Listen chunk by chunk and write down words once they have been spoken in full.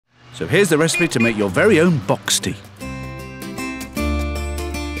So here's the recipe to make your very own boxty.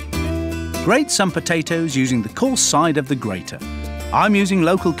 Grate some potatoes using the coarse side of the grater. I'm using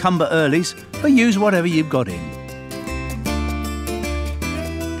local Cumber Earlies, but use whatever you've got in.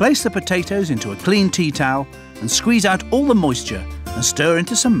 Place the potatoes into a clean tea towel and squeeze out all the moisture and stir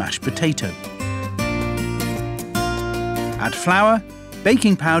into some mashed potato. Add flour,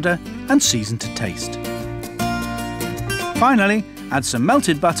 baking powder and season to taste. Finally, add some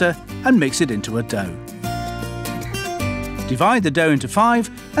melted butter and mix it into a dough. Divide the dough into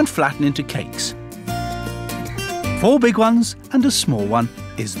 5 and flatten into cakes. 4 big ones and a small one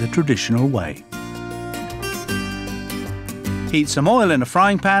is the traditional way. Heat some oil in a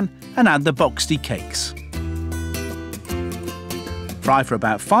frying pan and add the boxty cakes. Fry for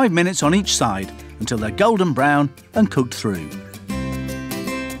about 5 minutes on each side until they're golden brown and cooked through.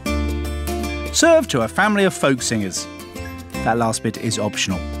 Serve to a family of folk singers. That last bit is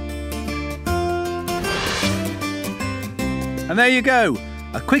optional. And there you go,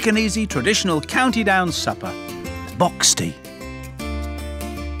 a quick and easy traditional County Down supper, boxty.